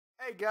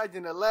Alright guys,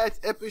 in the last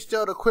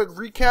episode, a quick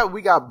recap,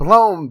 we got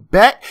blown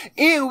back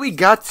and we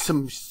got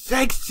some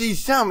sexy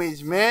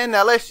summons, man.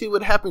 Now let's see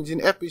what happens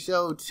in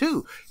episode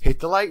 2.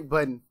 Hit the like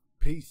button.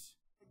 Peace.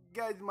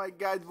 My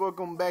guys,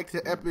 welcome back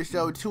to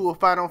episode 2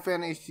 of Final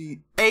Fantasy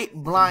VIII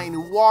Blind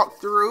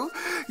Walkthrough.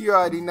 You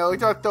already know,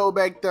 it's our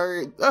throwback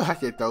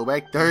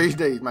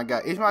Thursdays, my guy.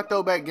 It's my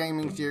throwback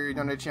gaming series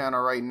on the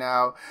channel right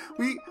now.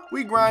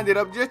 We grinded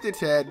up just a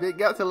tad bit,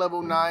 got to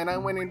level 9. I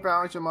went and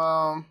found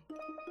some,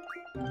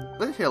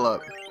 let's heal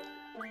up.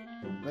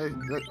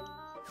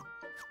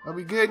 Are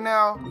we good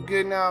now? We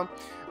good now?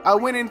 I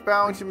went and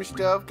found some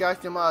stuff,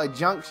 got some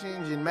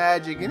junctions and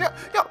magic, and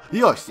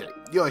you're sick.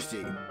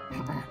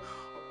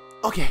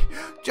 Okay,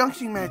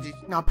 junction magic.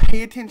 Now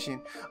pay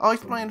attention. I'll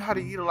explain how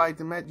to utilize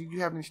the magic you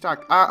have in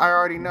stock. I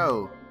already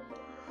know.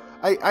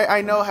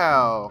 I know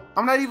how.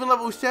 I'm not even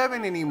level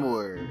 7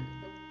 anymore.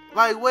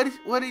 Like what is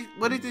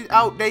this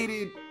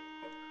outdated?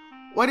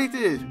 What is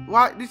this?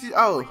 Why this is?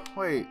 Oh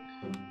wait.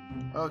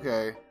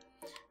 Okay.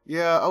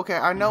 Yeah. Okay.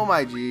 I know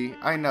my G.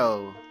 I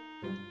know.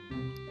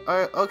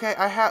 Okay.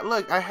 I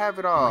have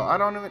it all. I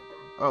don't even.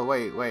 Oh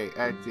wait.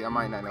 Actually, I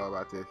might not know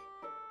about this.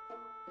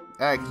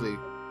 Actually,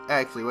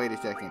 wait a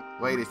second.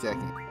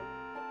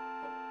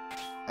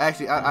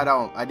 Actually,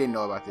 I didn't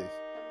know about this.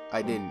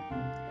 I didn't.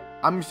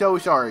 I'm so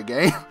sorry,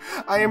 game.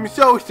 I am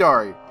so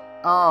sorry.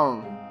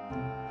 Oh,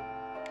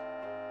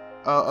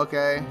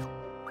 okay.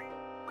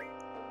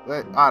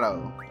 But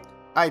auto.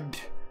 I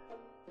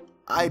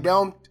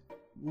don't.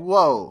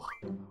 Whoa.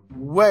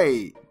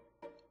 Wait.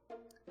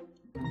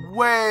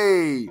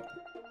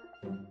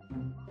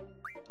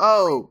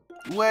 Oh,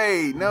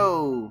 wait,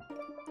 no.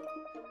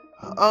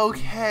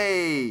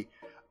 Okay,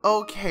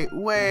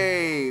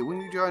 wait. When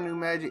you draw new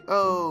magic.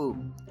 Oh.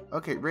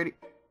 Okay, ready?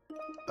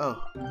 You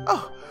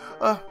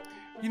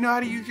know how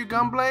to use your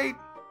gunblade?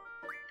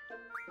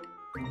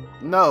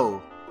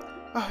 No.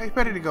 It's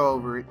better to go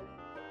over it.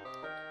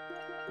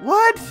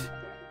 What?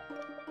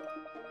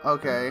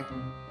 Okay.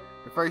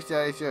 The first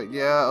status,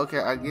 yeah, okay,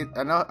 I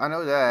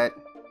know that.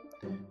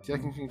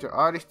 Second, change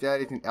all the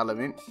status and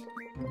elements.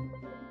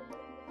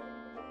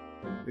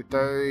 The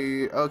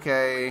third,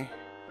 okay.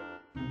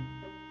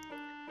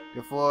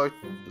 The fourth,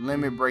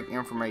 limit break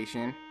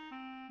information.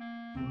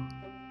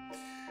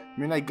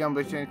 Midnight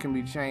Gunblade setting can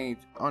be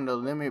changed on the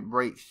limit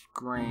break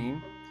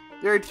screen.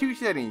 There are 2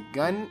 settings,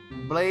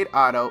 Gunblade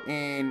Auto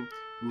and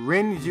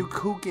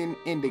Renzukuken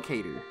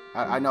Indicator.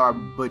 I know I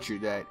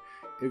butchered that.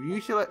 If you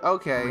select,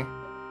 okay.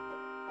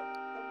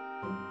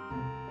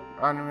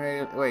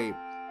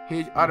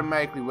 Hits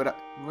automatically without,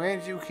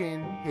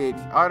 Renzukuken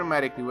hits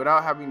automatically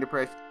without having to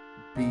press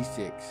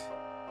B6.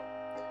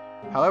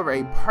 However,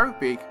 a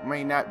perfect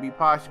may not be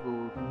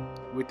possible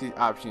with this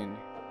option.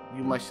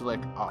 You must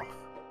select off.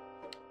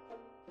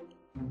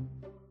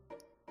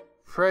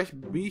 Press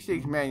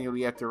B6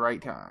 manually at the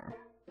right time.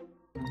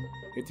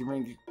 If the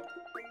range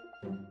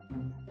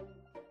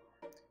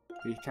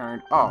is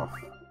turned off,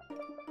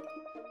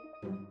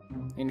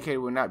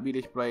 indicator will not be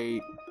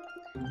displayed.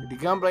 If the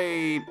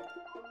gunblade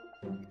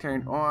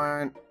turned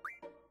on,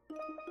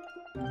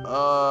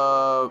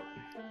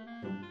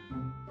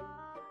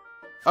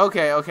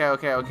 Okay.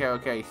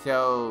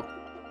 So,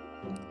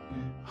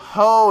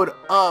 hold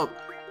up.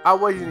 I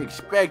wasn't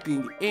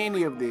expecting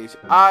any of this.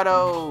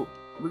 Auto.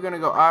 We're gonna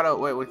go auto.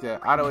 Wait, what's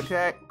that? Auto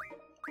attack?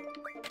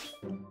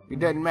 It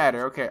doesn't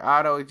matter. Okay,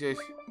 auto is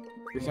just,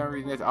 for some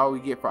reason, that's all we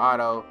get for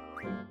auto.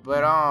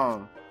 But,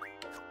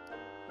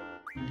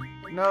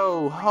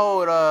 no,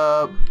 hold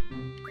up.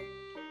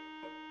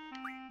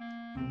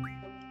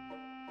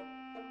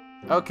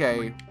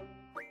 Okay.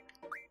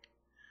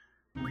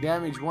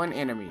 Damage 1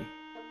 enemy.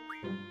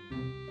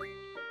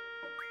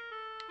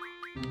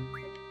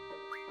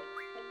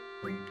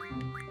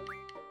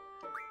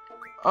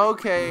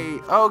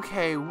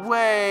 Okay,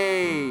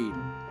 wait.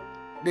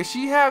 Does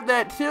she have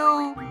that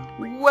too?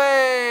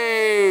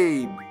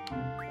 Wait.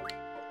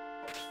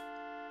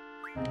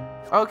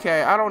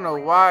 Okay, I don't know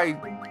why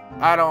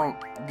I don't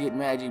get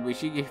magic, but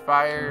she gets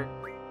fire.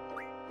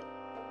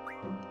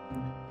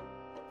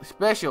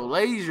 Special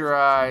laser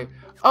eye.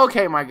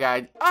 Okay, my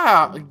guy.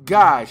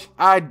 Gosh,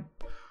 I'm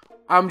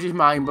just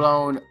mind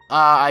blown.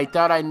 I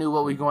thought I knew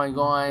what was going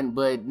on,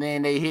 but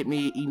then they hit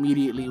me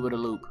immediately with a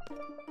loop.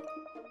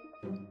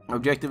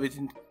 Objective is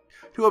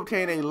to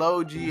obtain a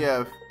low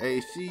GF,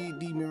 a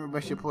CD member by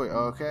support.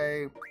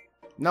 Okay.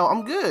 No,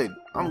 I'm good.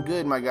 I'm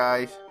good, my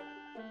guys.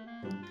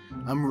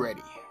 I'm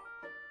ready.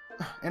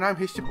 And I'm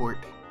his support.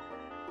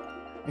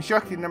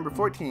 Instruction number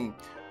 14.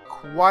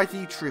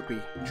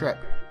 Quasi-trippy.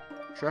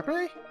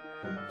 Treppe?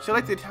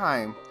 Select the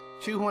time.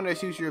 Choose one that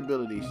suits your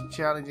abilities.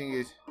 Challenging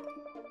is...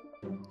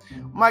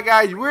 My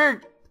guys,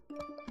 we're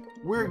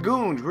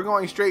goons. We're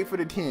going straight for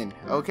the 10.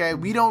 Okay?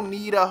 We don't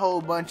need a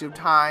whole bunch of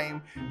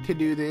time to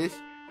do this.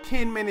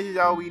 10 minutes is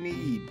all we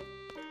need.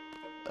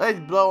 Let's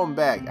blow them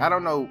back. I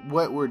don't know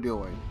what we're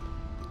doing.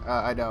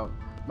 I don't.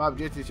 My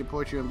objective is to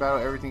support you in battle.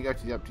 Everything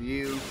else is up to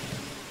you.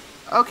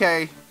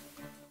 Okay.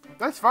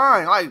 That's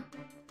fine. Like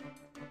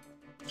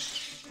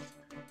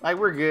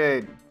we're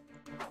good.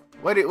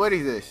 What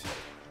is this?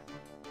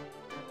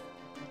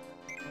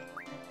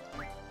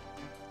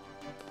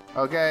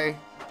 Okay?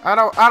 I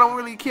don't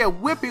really care.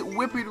 Whip it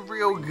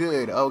real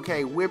good.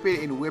 Okay? Whip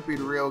it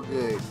real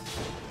good.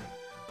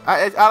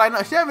 That's all I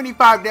know.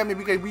 75 damage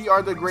because we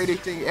are the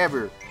greatest thing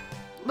ever.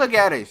 Look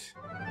at us.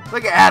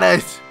 Look at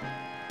us.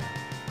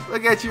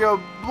 Look at your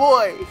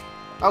boy.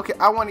 Okay,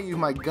 I want to use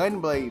my gun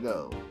blade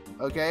though.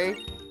 Okay?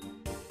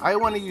 I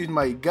want to use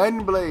my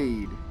gun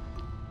blade.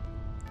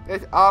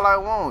 That's all I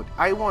want.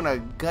 I want a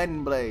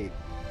gun blade.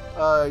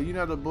 You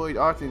know the boys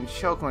often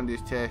choke on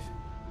this test.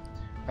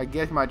 I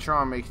guess my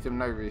trauma makes them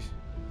nervous.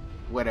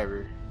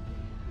 Whatever.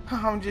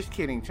 I'm just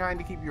kidding. Trying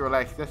to keep you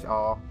relaxed, that's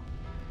all.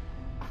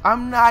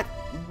 I'm not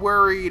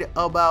worried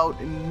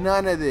about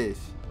none of this.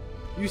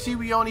 You see,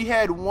 we only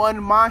had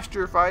one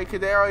monster fight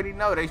because they already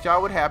know. They saw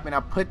what happened.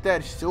 I put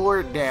that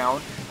sword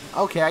down.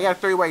 Okay, I got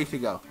 3 ways to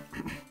go.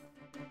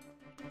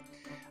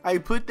 I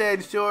put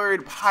that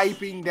sword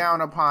piping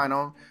down upon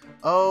them.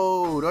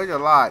 Oh, there's a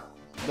lot.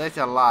 That's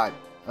a lot.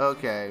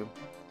 Okay.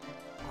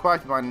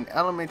 Corresponding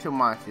elemental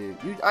monsters.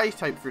 Use ice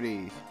type for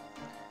these.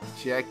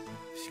 Check.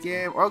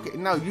 Scam. Okay,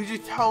 no, you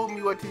just told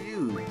me what to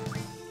use.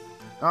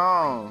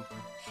 Oh.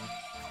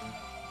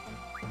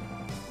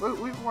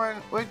 Which one?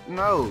 What?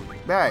 No.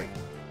 Back.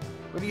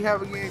 What do you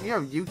have again? You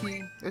have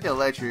Yuki? It's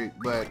electric,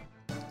 but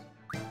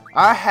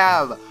I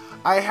have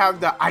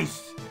the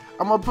ice.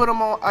 I'm gonna put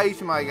them on ice,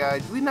 my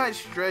guys. We not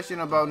stressing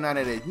about none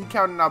of this. We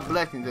counting our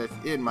blessings. That's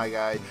it, my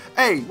guys.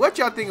 Hey, what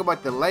y'all think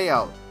about the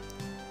layout?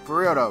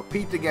 For real though,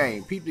 peep the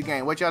game. Peep the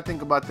game. What y'all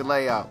think about the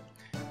layout?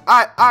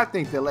 I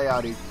think the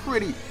layout is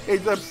pretty.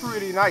 It's a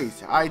pretty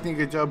nice. I think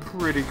it's a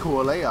pretty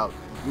cool layout.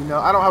 You know,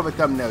 I don't have a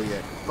thumbnail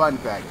yet. Fun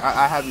fact,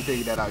 I haven't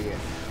figured that out yet.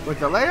 But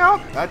the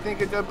layout, I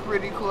think it's a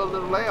pretty cool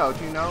little layout.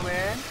 You know,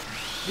 man.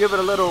 Give it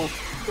a little.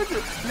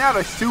 It's not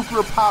a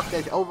super pop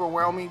that's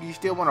overwhelming. You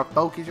still want to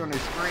focus on the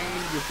screen.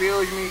 You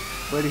feel me?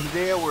 But it's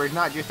there where it's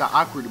not just an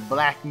awkward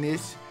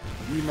blackness.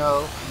 You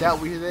know that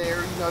was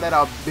there. You know that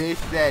abyss.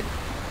 That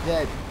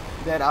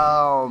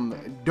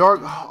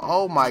dark.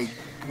 Oh my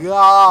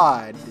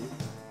God.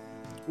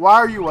 Why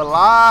are you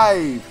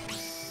alive?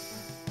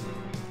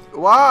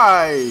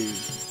 Why?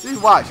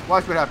 Just watch.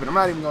 Watch what happened. I'm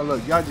not even gonna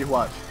look. Y'all just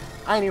watch.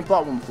 I ain't even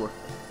fought one before.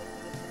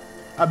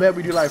 I bet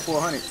we do like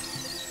 400.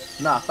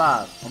 Nah,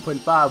 5. I'm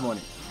putting 5 on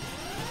it.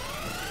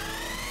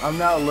 I'm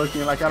now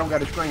looking like I don't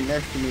got a screen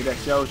next to me that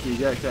shows the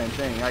exact same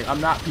thing. Like, I'm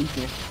not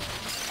peeking.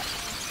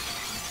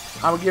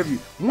 I'm gonna give you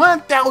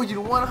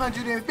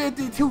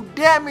 1,152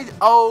 damage.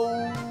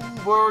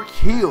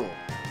 Overkill.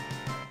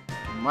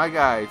 My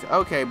guys.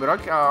 Okay, but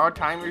our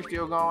timer's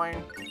still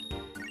going.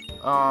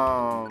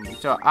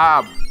 So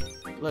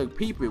look,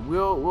 peep it.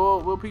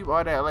 We'll peep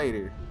all that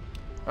later.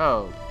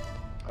 Oh,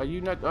 are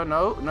you not? Oh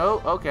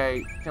no.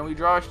 Okay, can we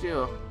draw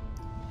still?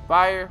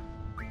 Fire.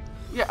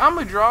 Yeah, I'm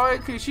gonna draw it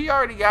because she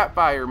already got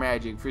fire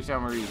magic for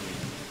some reason.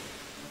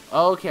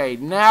 Okay,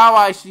 now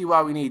I see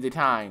why we need the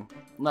time.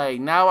 Like,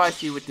 now I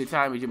see what the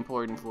time is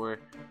important for.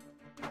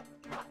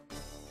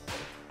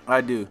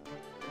 I do.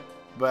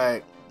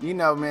 But, you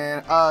know,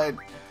 man,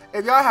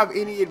 if y'all have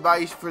any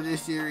advice for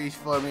this series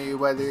for me,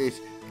 whether it's,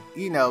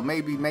 you know,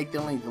 maybe make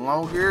the length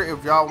longer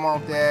if y'all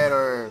want that,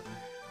 or,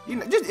 you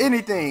know, just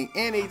anything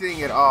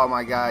at all,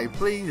 my guy,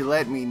 please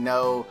let me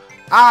know.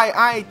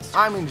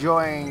 I'm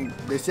enjoying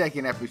the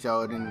second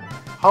episode, and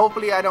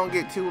hopefully I don't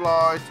get too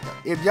lost.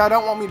 If y'all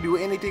don't want me to do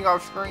anything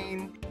off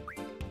screen,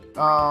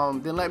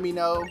 then let me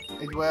know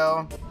as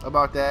well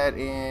about that,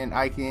 and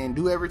I can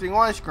do everything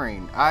on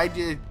screen. I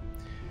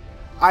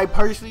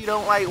personally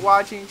don't like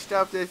watching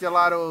stuff that's a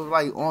lot of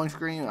like on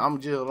screen. I'm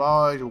just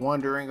lost,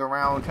 wandering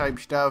around type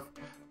stuff.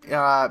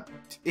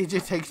 It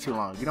just takes too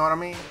long. You know what I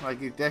mean?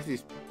 Like, that's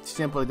as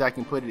simple as I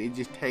can put it. It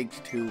just takes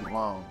too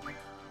long.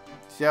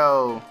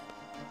 So,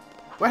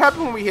 what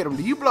happened when we hit him?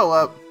 Do you blow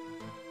up?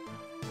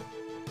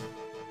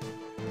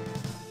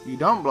 You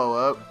don't blow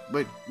up,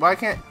 but why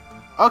can't?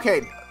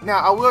 Okay, now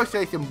I will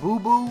say some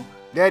boo-boo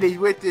that is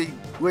with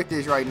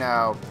this right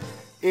now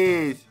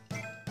is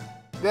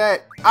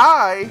that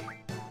I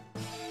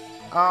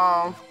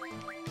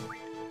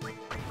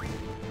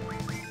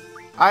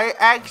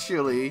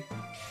actually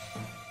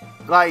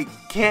like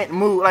can't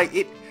move.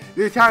 Like,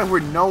 there's times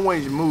where no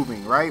one's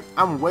moving, right?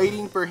 I'm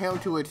waiting for him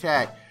to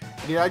attack.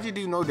 Did I just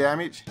do no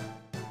damage?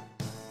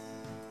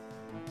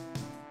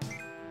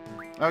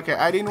 Okay,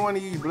 I didn't want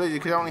to use Blizzard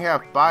because I only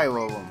have 5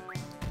 of them.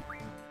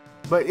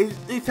 But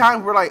it's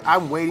times where like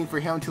I'm waiting for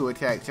him to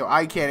attack, so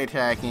I can't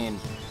attack, and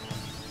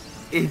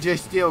it's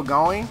just still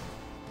going.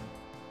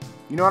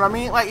 You know what I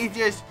mean? Like, it's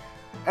just,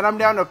 and I'm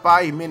down to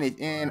 5 minutes,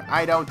 and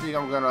I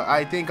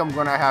think I'm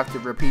gonna have to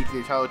repeat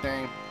this whole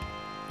thing.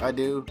 I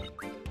do.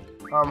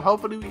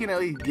 Hopefully we can at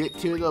least get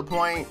to the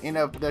point, and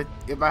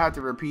if I have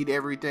to repeat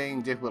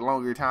everything just with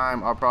longer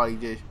time, I'll probably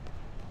just.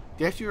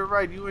 Guess you were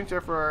right. You went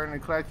there for in the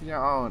class of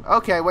your own.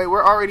 Okay, wait,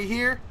 we're already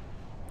here?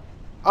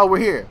 Oh, we're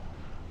here.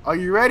 Are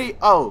you ready?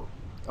 Oh,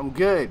 I'm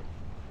good.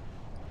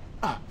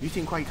 Oh, you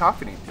seem quite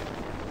confident.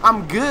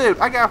 I'm good.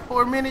 I got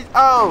 4 minutes.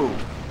 Oh.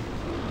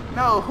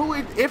 No, who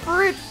is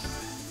Ifrit?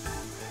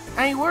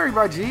 I ain't worried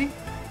about G.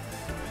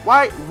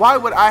 Why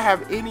would I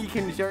have any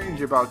concerns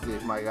about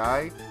this, my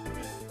guy?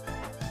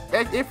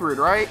 That's Ifrit,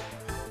 right?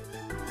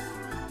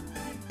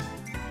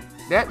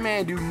 That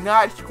man do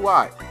not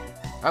squat.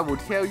 I will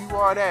tell you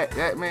all that.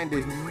 That man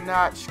does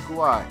not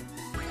squat.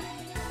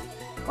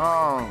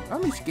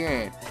 Let me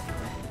scan.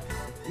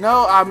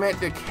 No, I meant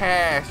the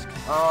cask.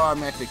 Oh, I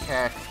meant the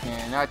cask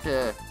scan, not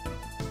to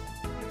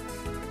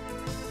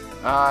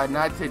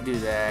do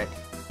that.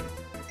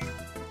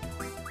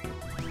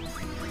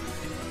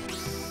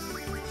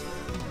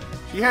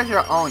 She has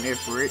her own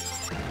Ifrit.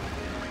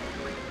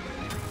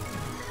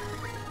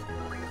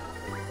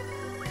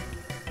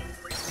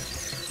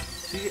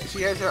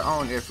 She has her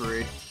own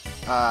Ifrit.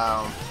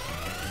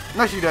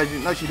 No, she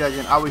doesn't. No, she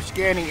doesn't. I was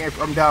scanning it.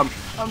 I'm dumb.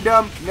 I'm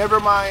dumb. Never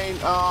mind.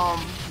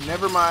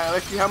 Never mind.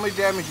 Let's see how much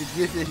damage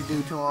did this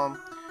do to him.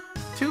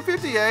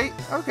 258.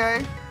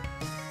 Okay.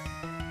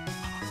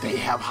 They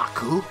have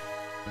Haku.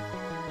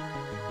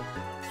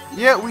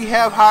 Yeah, we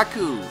have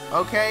Haku.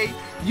 Okay.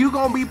 You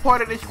gonna be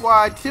part of the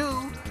squad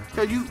too.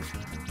 So you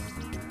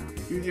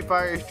your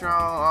fire is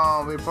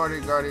strong. We're part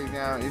of the guardian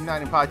now. It's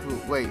not impossible.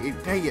 Wait.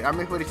 Dang it. I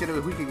missed what it said it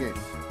was weak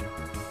against.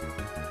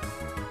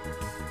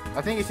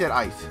 I think it said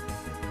ice.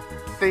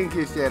 I think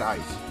it said ice.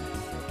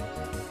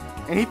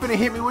 And he finna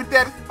hit me with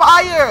that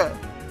fire!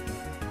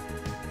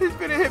 He's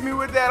finna hit me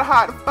with that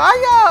hot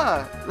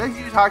fire! Let's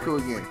use Haku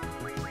again.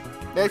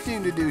 That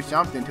seemed to do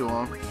something to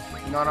him.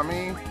 You know what I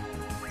mean?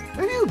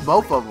 Let's use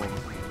both of them.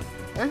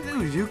 Let's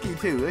use Yuki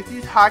too. Let's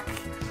use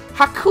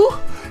Haku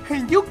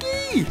and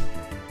Yuki!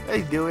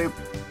 Let's do it.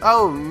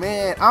 Oh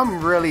man,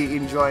 I'm really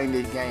enjoying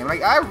this game.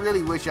 Like, I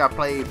really wish I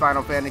played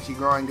Final Fantasy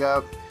growing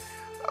up.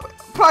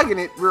 Plugging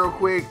it real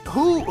quick.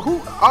 Who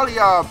all of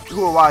y'all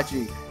who are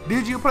watching,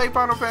 did you play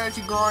Final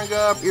Fantasy growing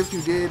up? If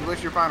you did,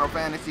 what's your Final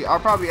Fantasy? I'll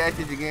probably ask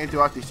this again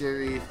throughout the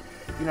series.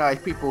 You know, as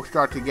people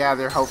start to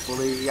gather,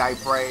 hopefully, I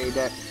pray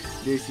that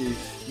this is,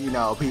 you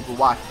know, people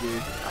watch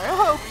this.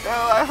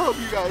 I hope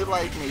you guys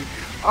like me.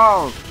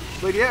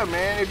 But yeah,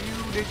 man,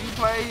 did you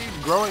play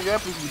growing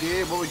up? If you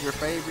did, what was your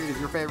favorite? Is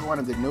your favorite one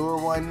of the newer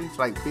ones,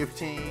 like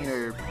 15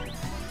 or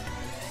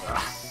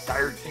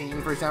 13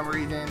 for some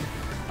reason?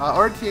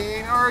 Or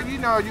 10, or you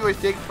know, you a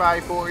 6,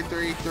 5, 4,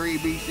 3,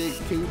 3B6,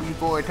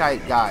 2B4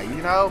 type guy,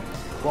 you know?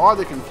 Where all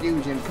the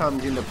confusion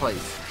comes into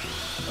place.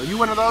 Are you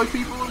one of those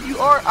people? You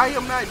are. I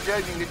am not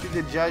judging. This is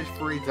a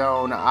judge-free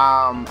zone.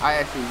 I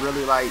actually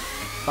really like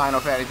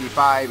Final Fantasy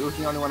V. It was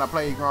the only one I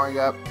played growing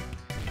up.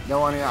 The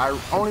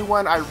only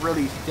one I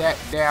really sat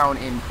down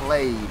and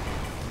played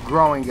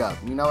growing up.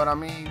 You know what I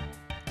mean?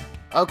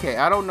 Okay,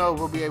 I don't know if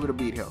we'll be able to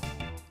beat him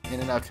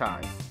in enough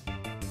time.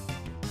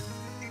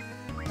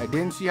 I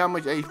didn't see how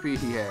much HP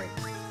he had.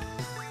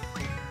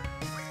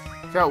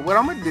 So what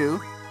I'm gonna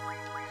do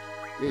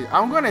is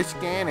I'm gonna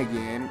scan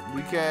again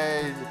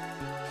because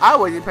I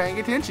wasn't paying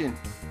attention.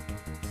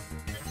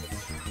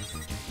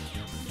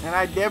 And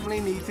I definitely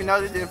need to know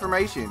this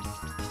information.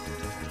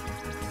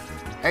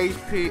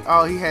 HP,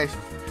 oh he has,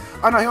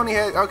 oh no he only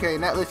has, okay,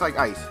 and that looks like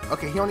ice.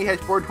 Okay, he only has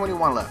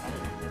 421 left.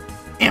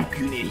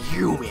 Impudent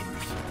humans.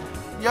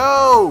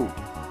 Yo,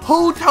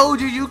 who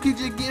told you could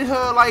just get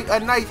her like a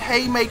nice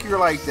haymaker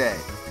like that?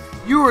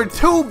 You were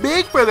too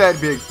big for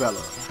that, big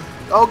fella.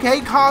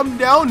 Okay, calm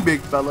down,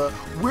 big fella.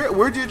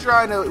 We're just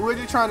trying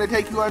to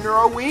take you under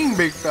our wing,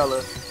 big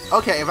fella.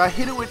 Okay, if I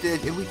hit it with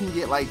this, if we can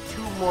get like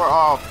 2 more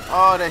off,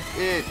 oh that's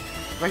it.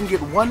 If I can get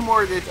 1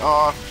 more of this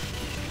off,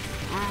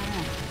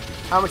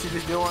 how much is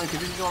this doing? Because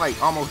this is doing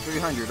like almost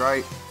 300,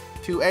 right?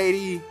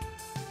 280.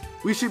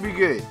 We should be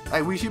good.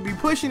 Like we should be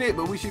pushing it,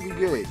 but we should be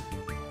good.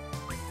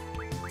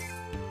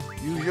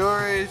 Use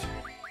yours.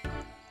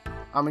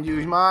 I'm gonna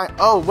use mine.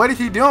 Oh, what is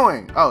he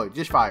doing? Oh,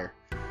 just fire.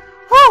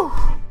 Whew!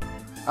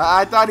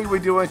 I thought he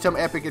was doing some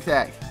epic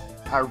attack.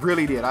 I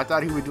really did. I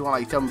thought he was doing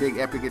like some big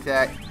epic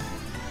attack.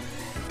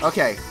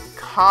 Okay,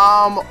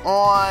 come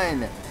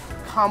on.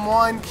 Come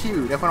on,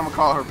 Q. That's what I'm gonna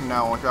call her from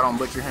now on so I don't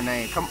butcher her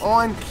name. Come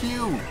on,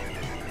 Q.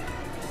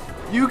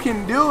 You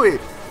can do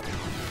it.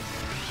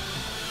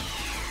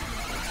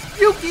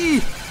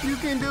 Yuki! You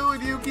can do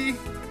it, Yuki.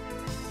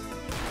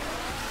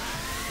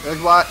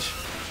 Let's watch.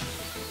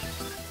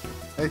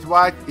 Let's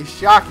watch. It's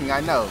shocking, I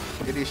know.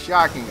 It is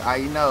shocking, I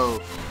know.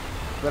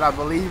 But I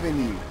believe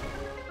in you.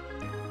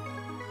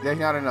 That's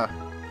not enough.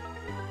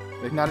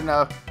 That's not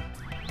enough.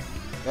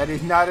 That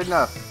is not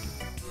enough.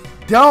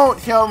 Don't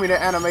tell me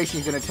the animation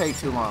is going to take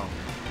too long.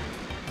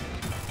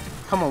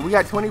 Come on, we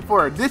got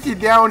 24. This is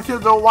down to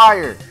the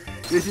wire.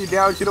 This is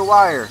down to the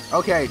wire.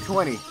 Okay,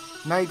 20,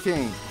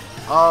 19.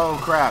 Oh,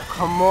 crap.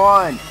 Come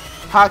on.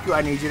 Haku,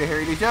 I need you to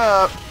hurry this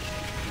up.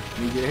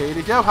 Need you to hurry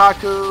this up,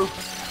 Haku.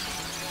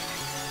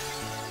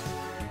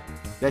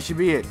 That should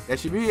be it. That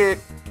should be it.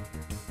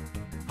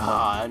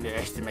 I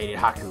underestimated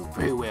Haku.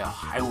 Very well.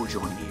 I will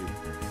join you.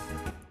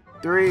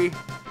 3,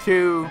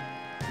 2,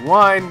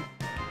 1.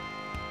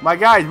 My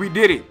guys, we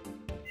did it.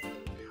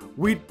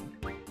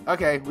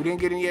 Okay, we didn't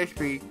get any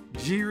XP.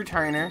 G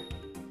returner.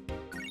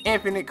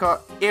 Infinite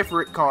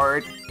Ifrit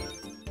card.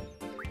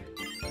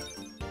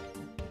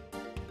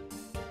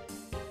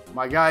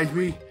 My guys,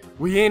 we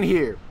in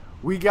here.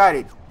 We got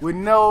it. With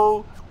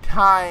no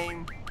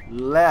time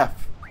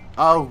left.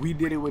 Oh, we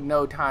did it with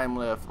no time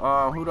left.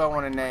 Who do I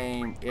want to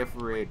name?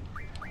 Ifrit.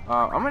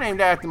 I'm gonna name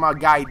that after my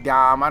guy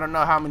Dom. I don't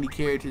know how many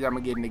characters I'm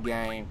gonna get in the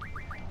game.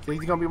 So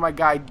he's gonna be my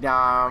guy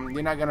Dom.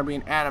 You're not gonna be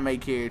an anime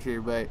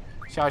character, but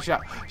shout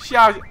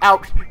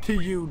out to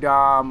you,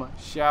 Dom.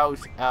 Shout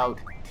out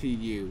to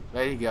you.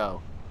 There you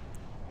go.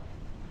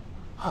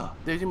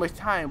 There's too much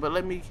time, but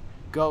let me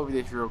go over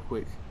this real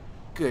quick.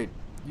 Good.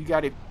 You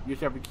got it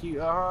yourself a key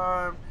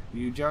arm.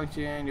 You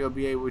junction. You'll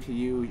be able to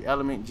use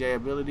element J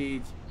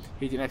abilities.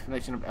 Here's an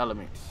explanation of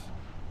elements.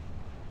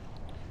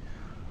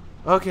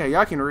 Okay,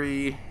 y'all can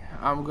read.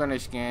 I'm gonna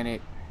scan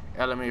it.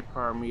 Element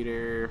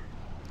parameter.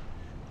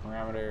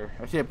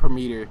 I said per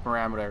meter.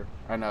 Parameter.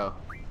 I know.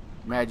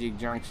 Magic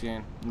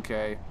junction.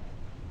 Okay.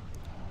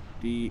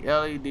 The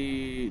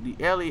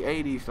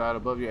LED slot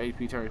above your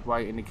HP turns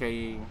white,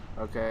 indicating.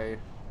 Okay.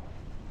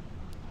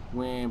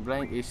 When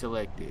blank is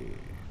selected.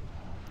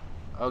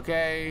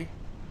 Okay.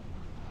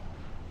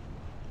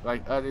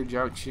 Like other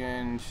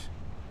junctions,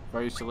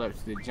 first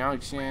select the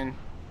junction,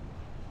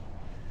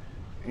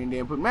 and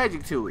then put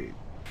magic to it.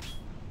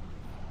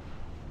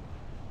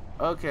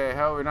 Okay,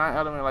 however,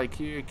 non-element like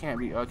here can't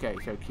be. Okay,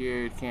 so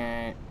here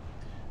can't.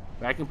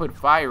 But I can put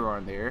fire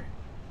on there.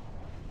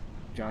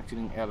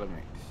 Junctioning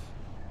elements.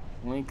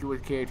 Link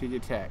with character's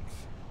attacks.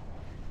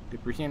 The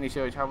percentage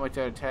shows how much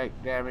attack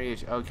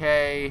damage.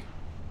 Okay.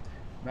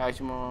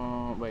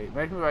 Maximum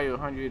value of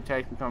 100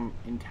 attacks become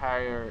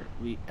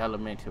entirely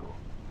elemental.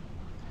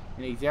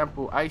 An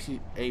example, ice is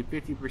a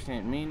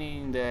 50%,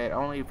 meaning that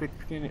only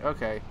 50%.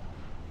 Okay.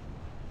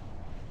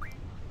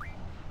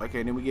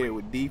 Okay, then we get it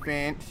with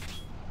defense.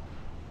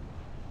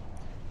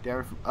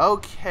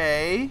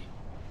 Okay.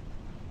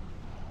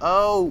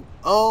 Oh,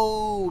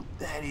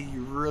 that is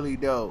really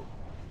dope.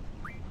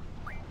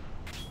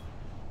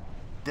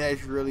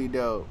 That's really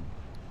dope.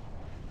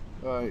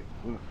 Alright,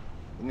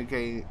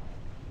 indicate.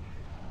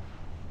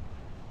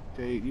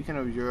 So you can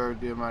observe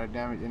the amount of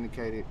damage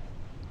indicated.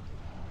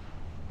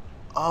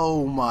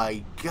 Oh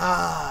my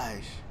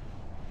gosh.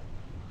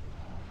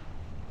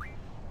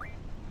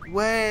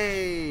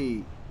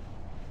 Wait.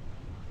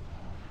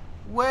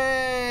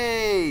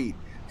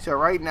 So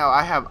right now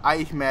I have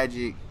ice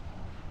magic.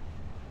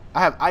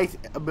 I have ice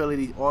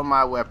abilities on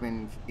my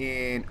weapons,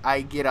 and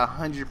I get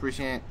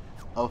 100%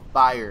 of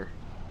fire.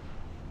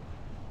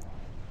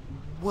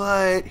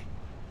 What?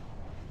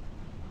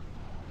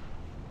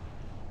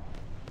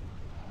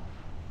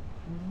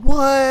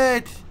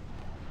 What?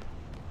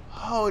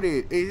 Hold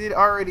it. Is it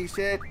already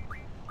set?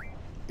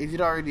 Is it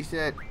already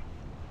set?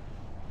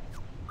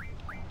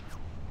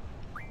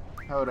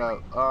 Hold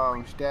up.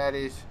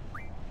 Status.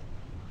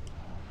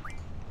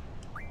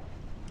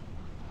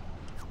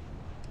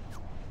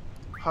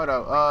 Hold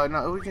up.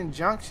 No, it was in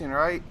junction,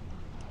 right?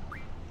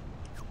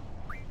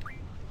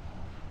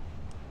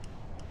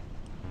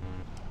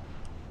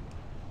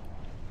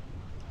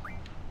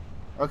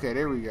 Okay,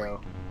 there we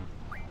go.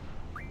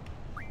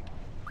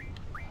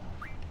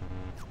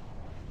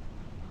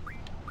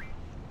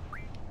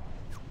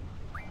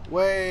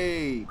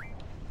 Wait.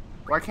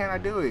 Why can't I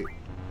do it?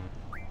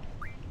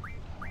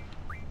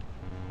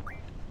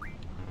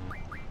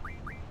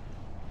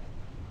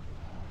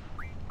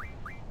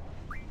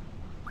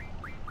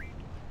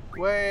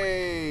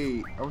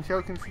 Wait. I'm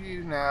so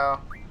confused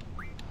now.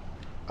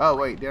 Oh,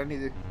 wait. Did I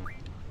need to...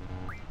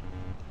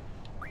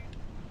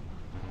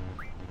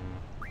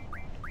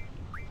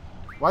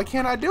 Why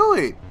can't I do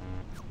it?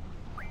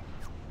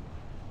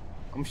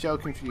 I'm so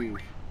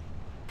confused.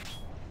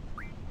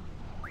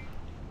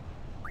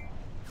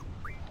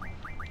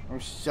 I'm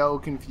so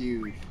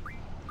confused.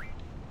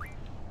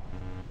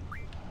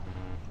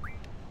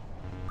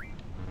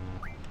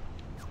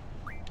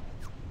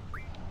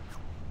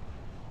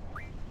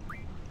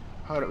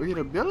 Hold up, we get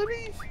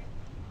abilities?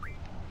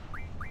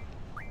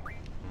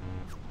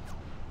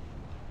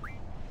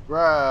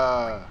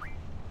 Bruh.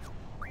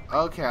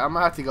 Okay, I'm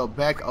gonna have to go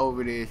back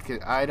over this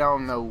because I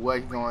don't know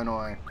what's going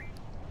on.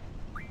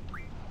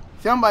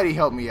 Somebody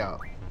help me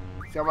out.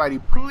 Somebody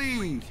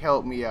please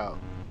help me out.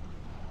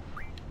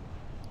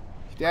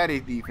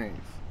 Status defense.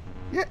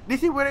 Yeah,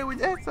 this is where they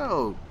was at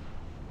though.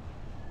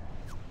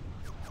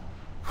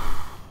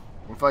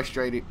 I'm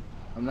frustrated.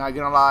 I'm not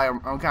gonna lie,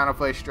 I'm kind of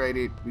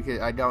frustrated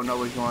because I don't know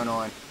what's going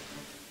on.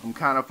 I'm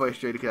kind of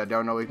frustrated because I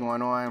don't know what's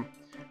going on.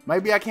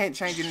 Maybe I can't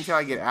change it until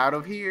I get out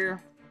of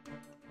here.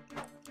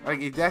 Like,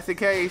 if that's the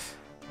case,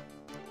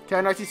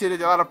 I know she said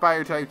there's a lot of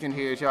fire types in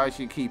here, so I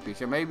should keep it.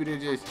 So maybe they're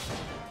just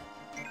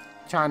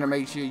trying to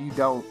make sure you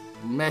don't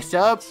mess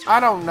up. I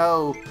don't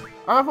know.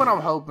 That's what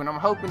I'm hoping. I'm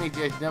hoping it's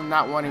just them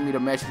not wanting me to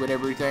mess with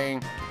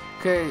everything.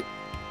 Cause,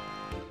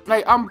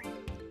 like, I'm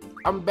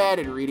bad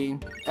at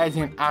reading. As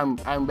in,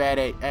 I'm bad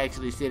at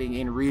actually sitting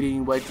and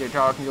reading what they're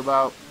talking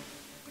about.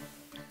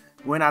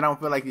 When I don't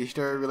feel like it's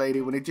story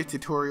related, when it's just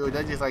tutorials,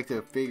 I just like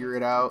to figure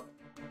it out.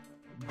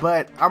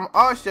 But I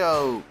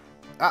also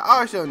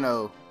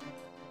know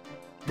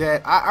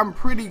that I'm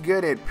pretty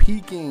good at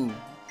peeking,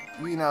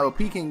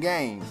 peeking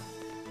games.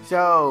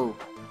 So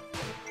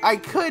I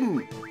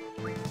couldn't,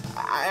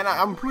 and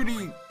I'm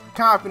pretty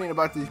confident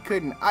about this.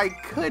 I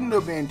couldn't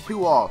have been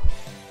too off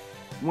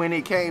when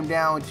it came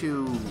down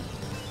to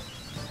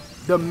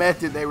the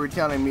method they were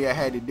telling me I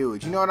had to do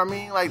it. You know what I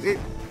mean? Like,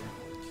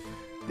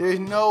 there's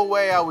no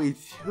way I was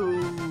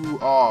too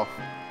off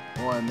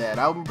on that.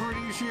 I'm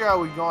pretty sure I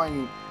was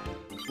going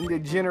in the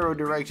general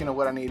direction of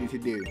what I needed to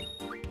do.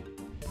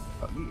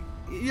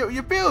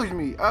 You feels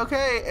me,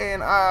 okay?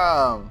 And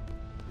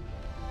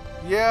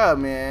yeah,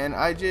 man,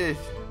 I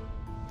just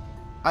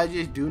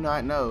do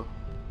not know.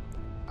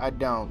 I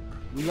don't.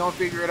 We gonna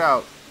figure it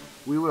out.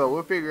 We will.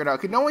 We'll figure it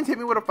out. Cause no one's hit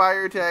me with a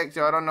fire attack,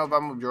 so I don't know if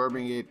I'm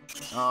absorbing it.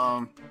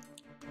 I'm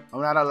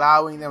not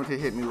allowing them to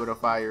hit me with a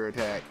fire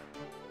attack.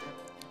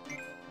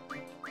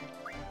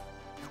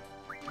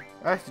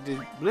 That's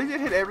just.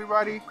 Blizzard hit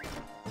everybody.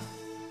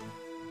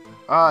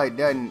 Oh, it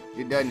doesn't.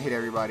 It doesn't hit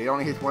everybody. It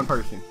only hits one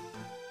person.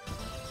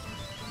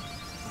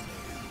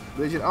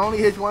 Blizzard only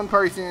hits one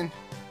person.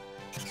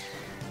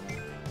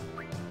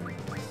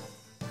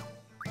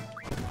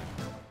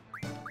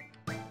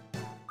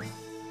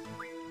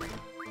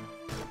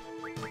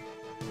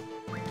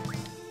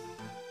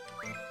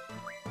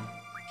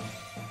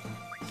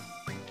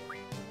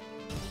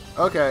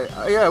 Okay,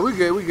 yeah, we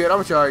good.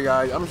 I'm sorry,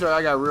 guys. I'm sorry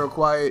I got real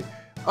quiet.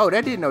 Oh,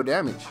 that did no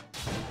damage.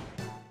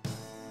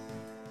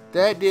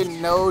 That did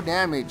no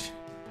damage.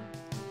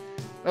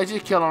 Let's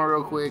just kill him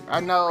real quick.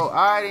 I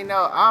already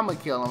know I'ma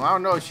kill him. I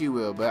don't know if she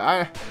will,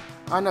 but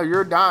I know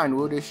your dying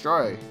will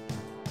destroy.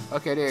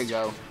 Okay, there you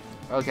go.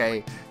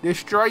 Okay,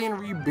 destroy and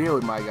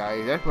rebuild, my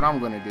guys. That's what I'm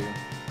gonna do.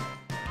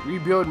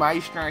 Rebuild my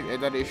strength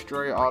as I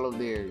destroy all of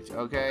theirs.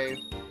 Okay.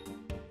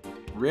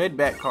 Red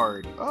back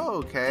card. Oh,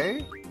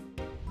 okay.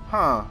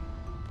 Huh.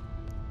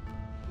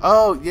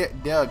 Oh, yeah,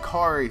 the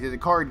cards. It's a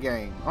card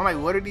game. I'm like,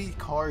 what are these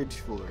cards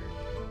for?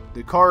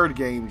 The card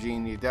game,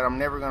 genius, that I'm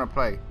never gonna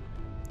play.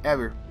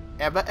 Ever.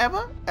 Ever,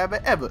 ever,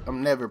 ever, ever.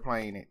 I'm never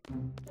playing it.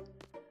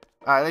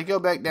 Alright, let's go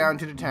back down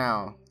to the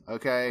town.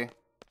 Okay.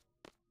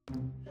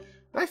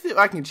 Let's see if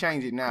I can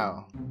change it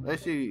now.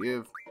 Let's see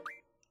if...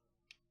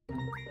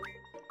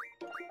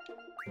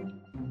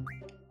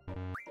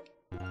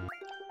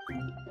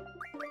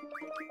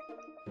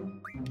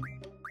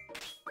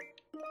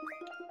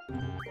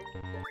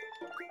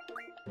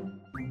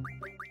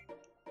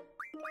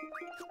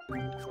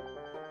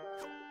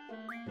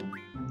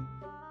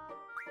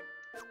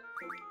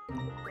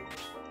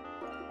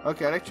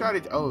 Okay, let's try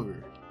this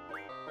over.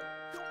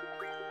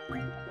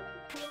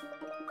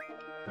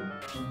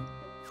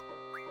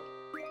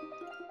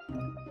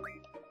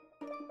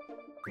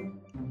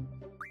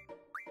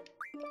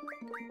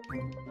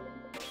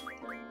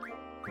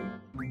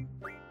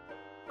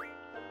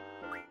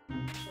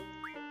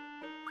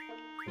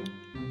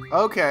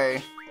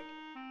 Okay.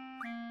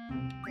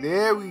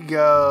 There we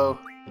go.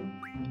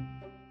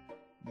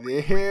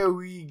 There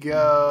we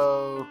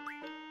go.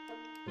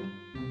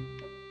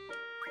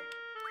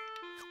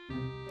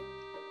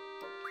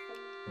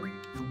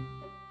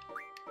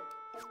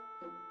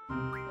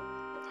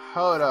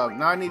 Hold up.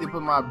 Now I need to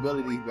put my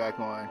abilities back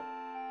on.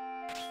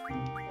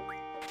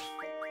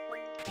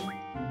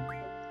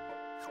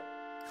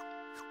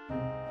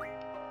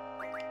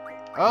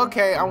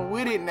 Okay, I'm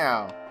with it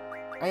now.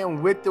 I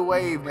am with the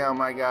wave now,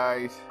 my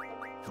guys.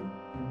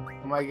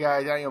 My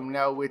guys, I am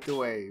now with the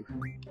wave.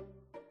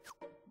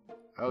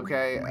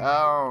 Okay,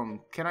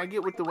 can I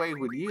get with the wave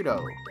with you,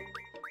 though?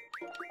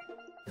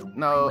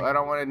 No, I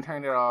don't want to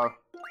turn it off.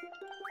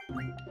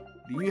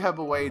 Do you have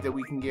a wave that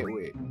we can get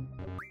with?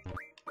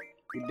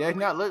 It does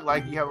not look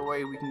like you have a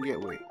wave we can get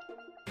with.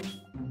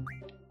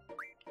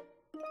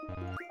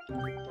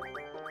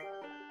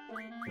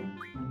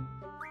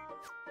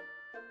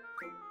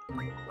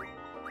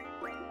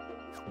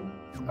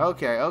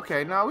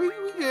 Okay, no, we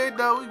good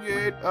though, we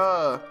good.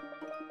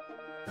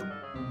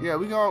 Yeah,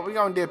 we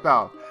gonna dip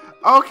out.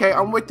 Okay,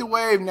 I'm with the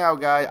wave now,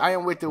 guys. I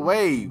am with the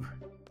wave.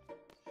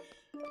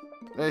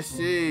 Let's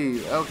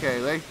see. Okay,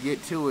 let's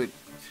get to it.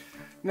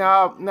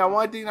 Now,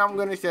 one thing I'm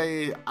gonna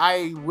say is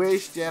I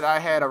wish that I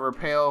had a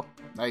repel.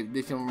 Like,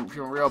 there's some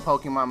real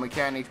Pokemon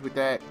mechanics with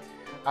that.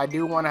 I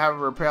do want to have a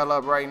repel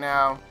up right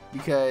now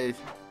because,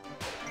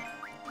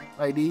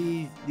 like,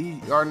 these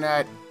are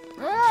not.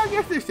 I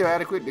guess they're still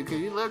adequate because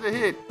he lived a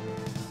hit.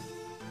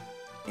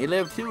 He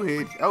lived 2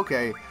 hits.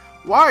 Okay.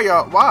 Why are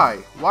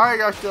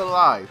y'all still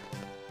alive?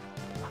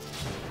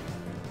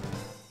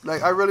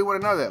 Like, I really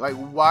want to know that. Like,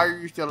 why are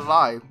you still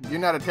alive? You're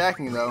not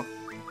attacking though.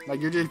 Like,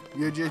 you're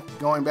just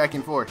going back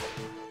and forth.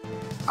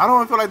 I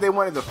don't feel like they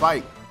wanted to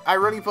fight. I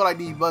really feel like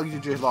these bugs are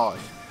just lost.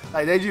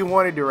 Like, they just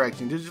wanted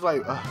direction. They're just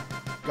like,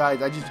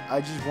 guys, I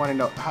just want to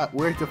know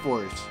where's the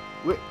forest?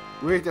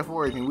 Where's the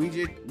forest? And we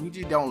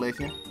just don't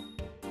listen.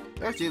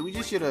 That's it. We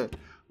just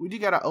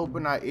gotta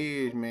open our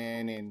ears,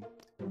 man,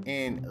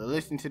 and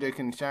listen to their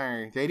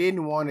concerns. They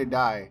didn't want to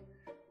die.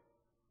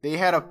 They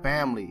had a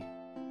family.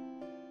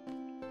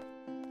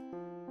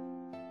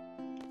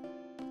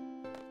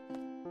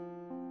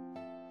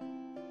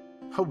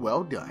 Oh,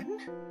 well done.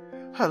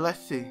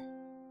 Let's see.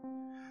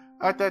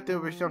 I thought there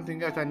was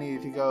something else I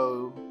needed to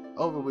go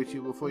over with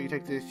you before you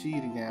take the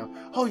seed exam.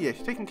 Oh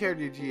yes, taking care of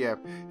your GF.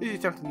 This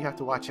is something you have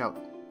to watch out.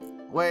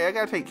 Wait, I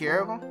gotta take care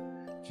of them?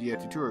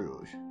 GF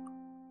tutorials.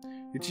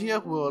 The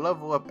GF will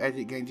level up as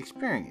it gains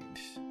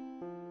experience.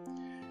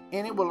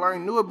 And it will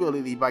learn new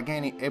abilities by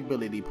gaining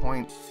ability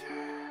points.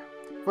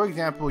 For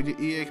example, the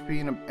EXP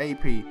and the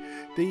AP.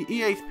 The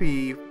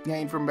EXP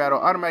gained from battle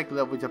automatically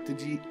levels up to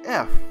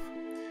GF,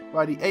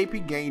 while the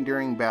AP gained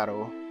during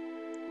battle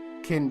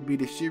can be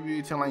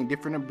distributed to learn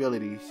different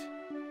abilities.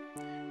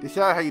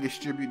 Decide how you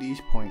distribute these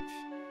points.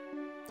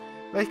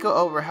 Let's go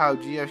over how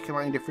GFs can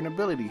learn different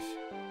abilities.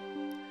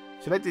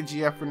 Select the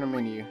GF from the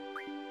menu.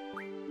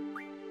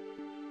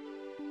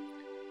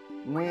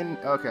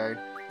 Okay,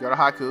 go to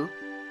Haku.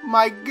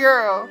 My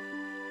girl!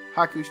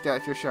 Haku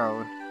stats are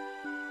shown.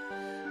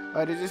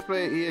 The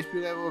display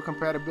ESP level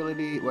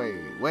compatibility.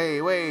 Wait.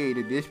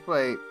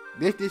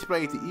 This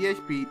displays the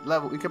ESP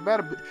level and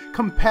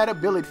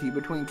compatibility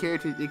between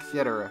characters,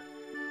 etc.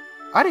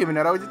 I didn't even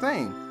know that was a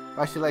thing.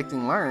 By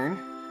selecting Learn,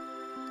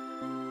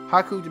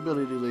 Haku's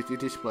ability list is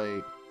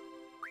displayed.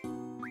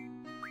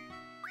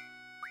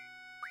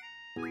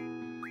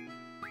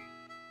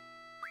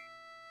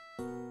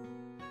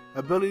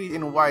 Abilities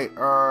in white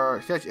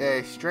are such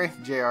as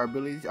Strength JR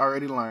abilities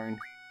already learned.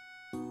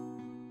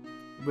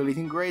 Abilities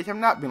in gray have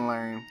not been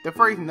learned. The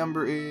first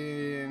number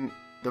in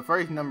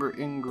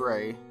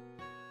gray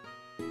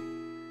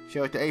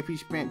shows the AP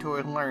spent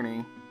towards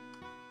learning.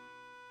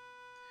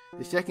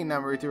 The second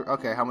number is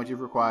okay, how much is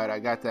required. I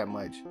got that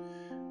much.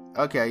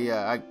 Okay,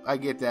 yeah, I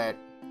get that.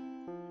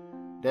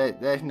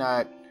 That's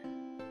not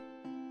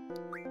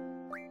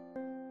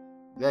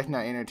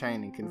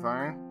entertaining.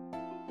 Confirm.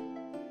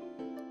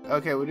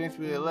 Okay, within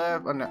speed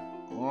left,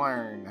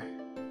 learn.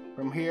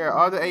 From here,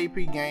 all the AP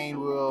gained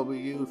will be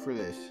used for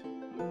this.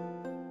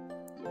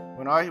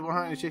 When all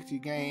 160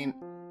 gain,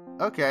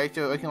 okay,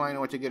 so I can learn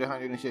once I get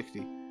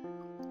 160.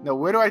 Now,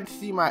 where do I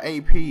see my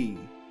AP?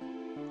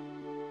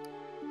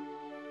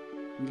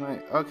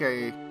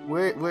 Okay,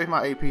 where's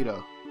my AP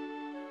though?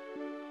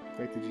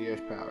 Affect the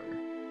GS power.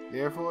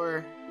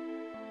 Therefore,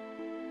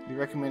 you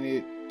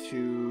recommended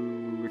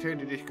to return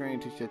to this screen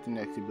to set the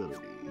next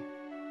ability.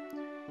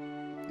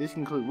 This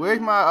concludes. Where's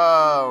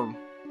my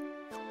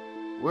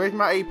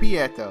AP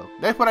at though?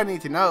 That's what I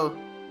need to know.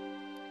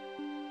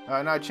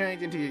 Now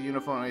change into your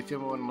uniform and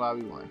symbol in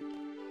lobby 1.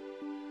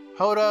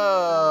 Hold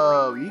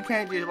up! You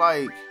can't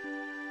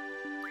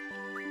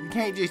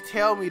just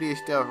tell me this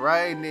stuff,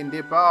 right? And then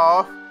dip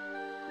off.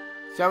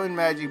 Summon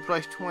magic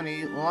plus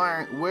 20.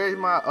 Learn. Where's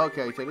my?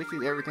 Okay, so this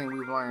is everything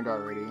we've learned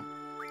already.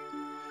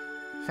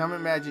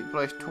 Summon magic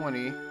plus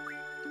 20.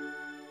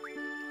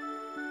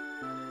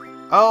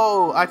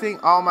 Oh, I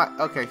think all my,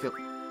 okay, so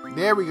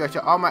there we go. So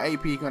all my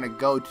AP is gonna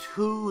go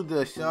to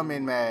the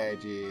summon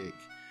magic.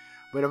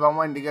 But if I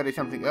wanted to go to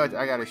something else,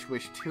 I gotta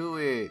switch to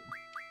it.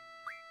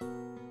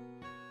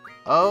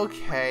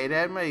 Okay,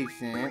 that makes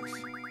sense.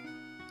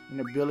 And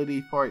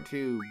abilities part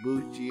 2,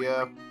 boost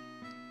GF.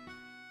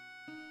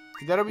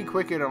 So that'll be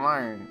quicker to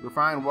learn.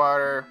 Refined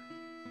water,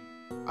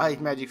 ice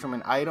magic from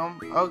an item.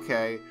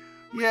 Okay.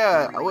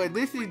 Yeah, well,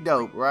 this is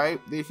dope,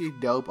 right? This is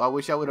dope. I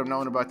wish I would have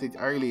known about this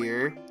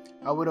earlier.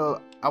 I want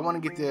to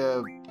get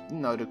the,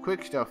 the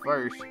quick stuff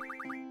first.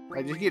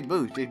 Like, just get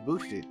boost. Just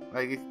boost it.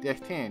 Like, that's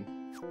 10.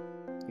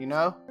 You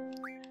know?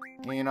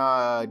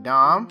 And,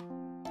 Dom.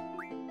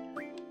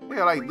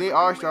 Yeah, like, they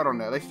all start on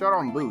that. Let's start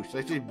on boost.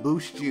 Let's just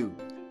boost you.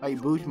 Like,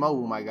 boost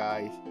mobile, my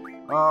guys.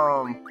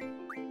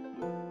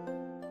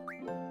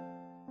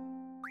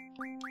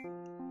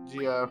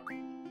 Yeah.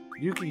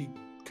 Yuki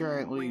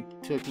currently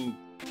taking...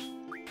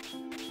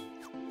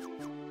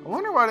 I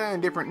wonder why they're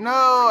in different... No,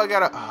 I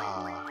gotta...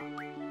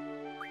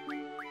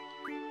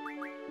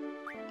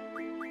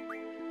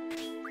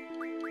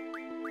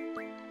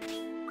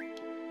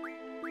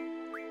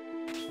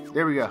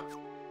 There we go.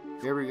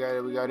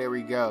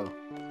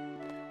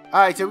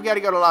 Alright, so we gotta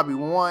go to lobby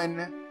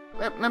 1.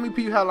 Let me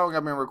peep how long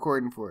I've been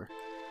recording for.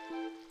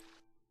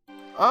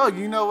 Oh,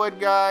 you know what,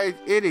 guys?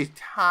 It is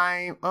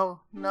time. Oh,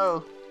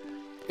 no.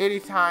 It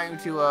is time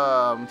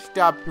to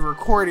stop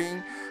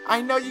recording.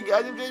 I know you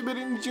guys have just been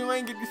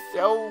enjoying it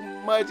so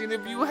much, and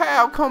if you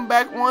have, come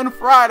back on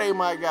Friday,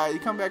 my guys.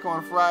 Come back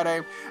on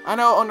Friday. I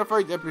know on the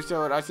first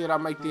episode I said I'll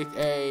make this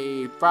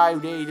a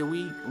 5 days a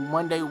week,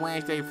 Monday,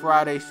 Wednesday,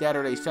 Friday,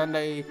 Saturday,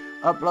 Sunday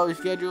upload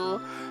schedule.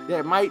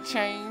 That might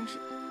change.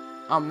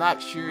 I'm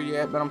not sure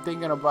yet, but I'm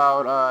thinking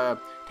about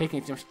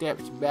taking some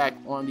steps back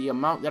on the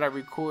amount that I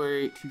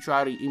record to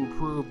try to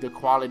improve the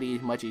quality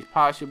as much as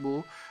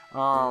possible.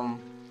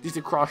 Just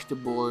across the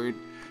board.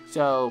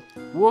 So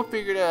we'll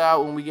figure that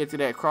out when we get to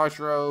that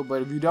crossroad.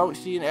 But if you don't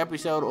see an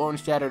episode on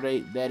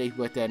Saturday, that is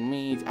what that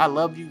means. I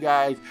love you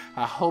guys.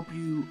 I hope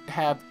you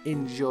have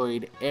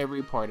enjoyed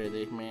every part of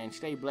this, man.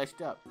 Stay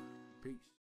blessed up.